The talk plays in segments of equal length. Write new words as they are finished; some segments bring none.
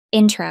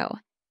Intro.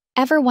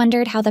 Ever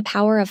wondered how the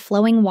power of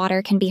flowing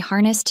water can be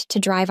harnessed to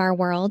drive our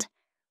world?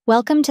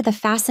 Welcome to the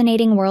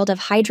fascinating world of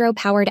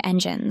hydro-powered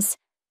engines.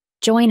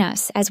 Join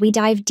us as we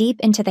dive deep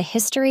into the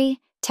history,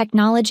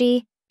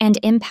 technology, and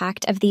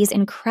impact of these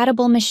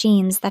incredible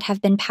machines that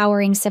have been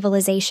powering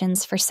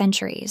civilizations for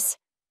centuries.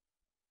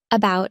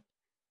 About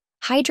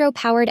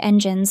hydro-powered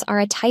engines are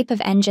a type of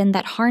engine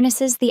that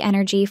harnesses the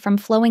energy from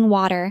flowing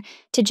water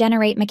to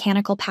generate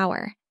mechanical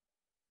power.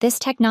 This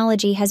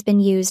technology has been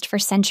used for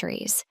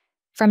centuries,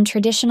 from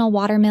traditional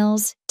water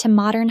mills to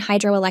modern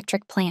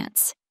hydroelectric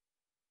plants.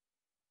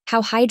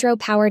 How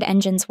hydro-powered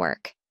engines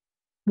work.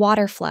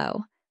 Water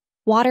flow.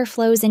 Water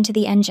flows into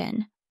the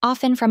engine,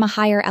 often from a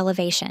higher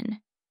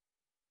elevation.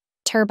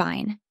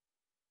 Turbine.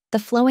 The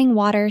flowing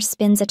water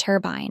spins a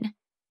turbine,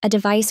 a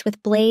device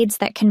with blades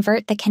that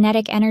convert the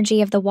kinetic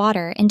energy of the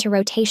water into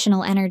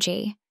rotational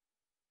energy.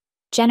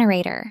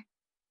 Generator.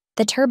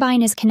 The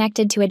turbine is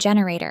connected to a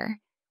generator,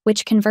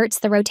 which converts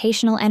the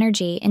rotational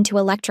energy into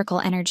electrical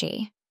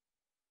energy.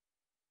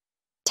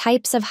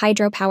 Types of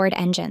hydro-powered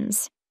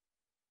engines.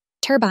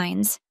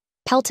 Turbines.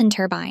 Pelton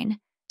turbine,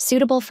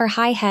 suitable for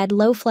high-head,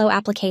 low-flow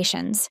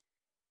applications.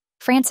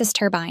 Francis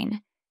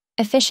turbine,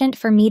 efficient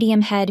for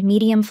medium-head,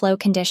 medium-flow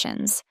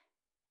conditions.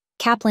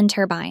 Kaplan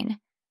turbine,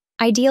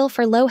 ideal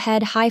for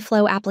low-head,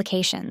 high-flow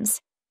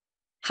applications.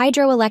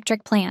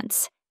 Hydroelectric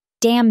plants,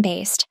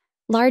 dam-based,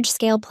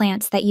 large-scale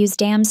plants that use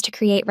dams to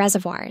create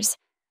reservoirs.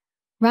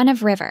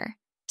 Run-of-river,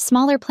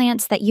 smaller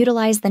plants that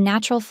utilize the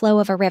natural flow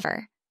of a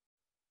river.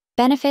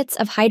 Benefits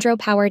of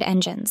hydro-powered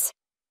engines.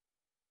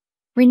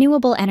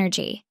 Renewable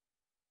energy.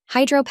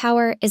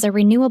 Hydropower is a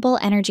renewable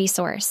energy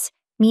source,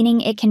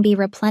 meaning it can be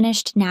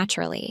replenished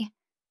naturally.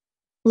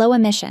 Low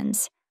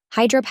emissions.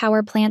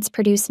 Hydropower plants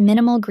produce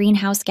minimal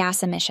greenhouse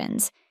gas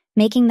emissions,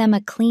 making them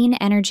a clean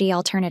energy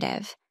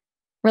alternative.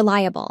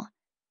 Reliable.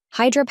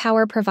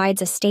 Hydropower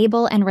provides a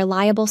stable and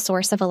reliable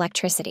source of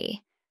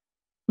electricity.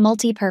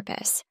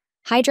 Multi-purpose.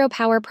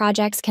 Hydropower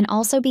projects can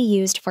also be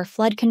used for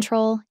flood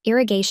control,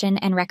 irrigation,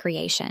 and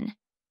recreation.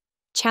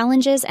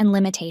 Challenges and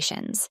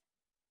limitations.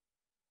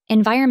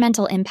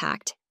 Environmental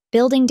impact.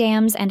 Building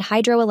dams and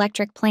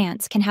hydroelectric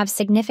plants can have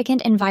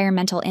significant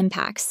environmental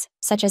impacts,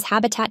 such as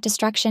habitat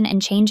destruction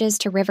and changes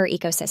to river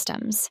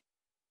ecosystems.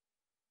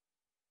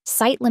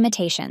 Site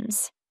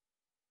limitations.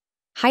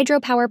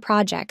 Hydropower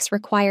projects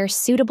require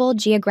suitable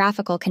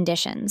geographical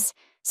conditions,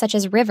 such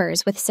as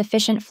rivers with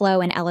sufficient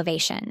flow and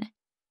elevation.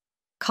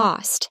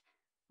 Cost.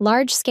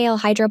 Large-scale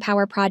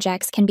hydropower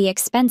projects can be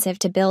expensive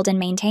to build and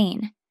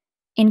maintain.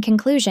 In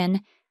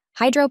conclusion,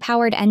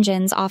 hydro-powered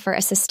engines offer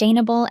a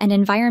sustainable and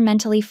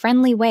environmentally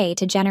friendly way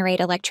to generate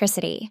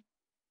electricity.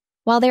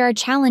 While there are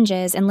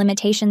challenges and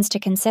limitations to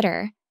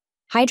consider,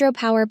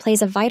 hydropower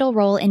plays a vital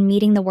role in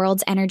meeting the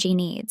world's energy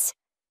needs.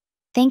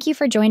 Thank you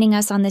for joining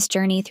us on this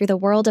journey through the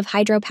world of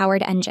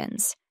hydro-powered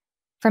engines.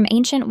 From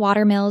ancient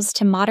water mills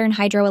to modern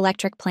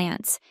hydroelectric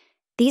plants,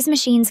 these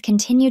machines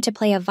continue to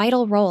play a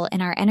vital role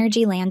in our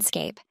energy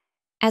landscape.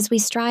 As we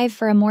strive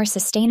for a more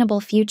sustainable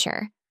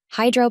future,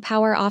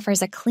 hydropower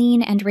offers a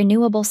clean and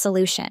renewable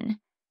solution.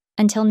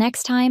 Until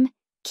next time,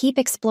 keep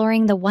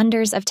exploring the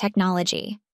wonders of technology.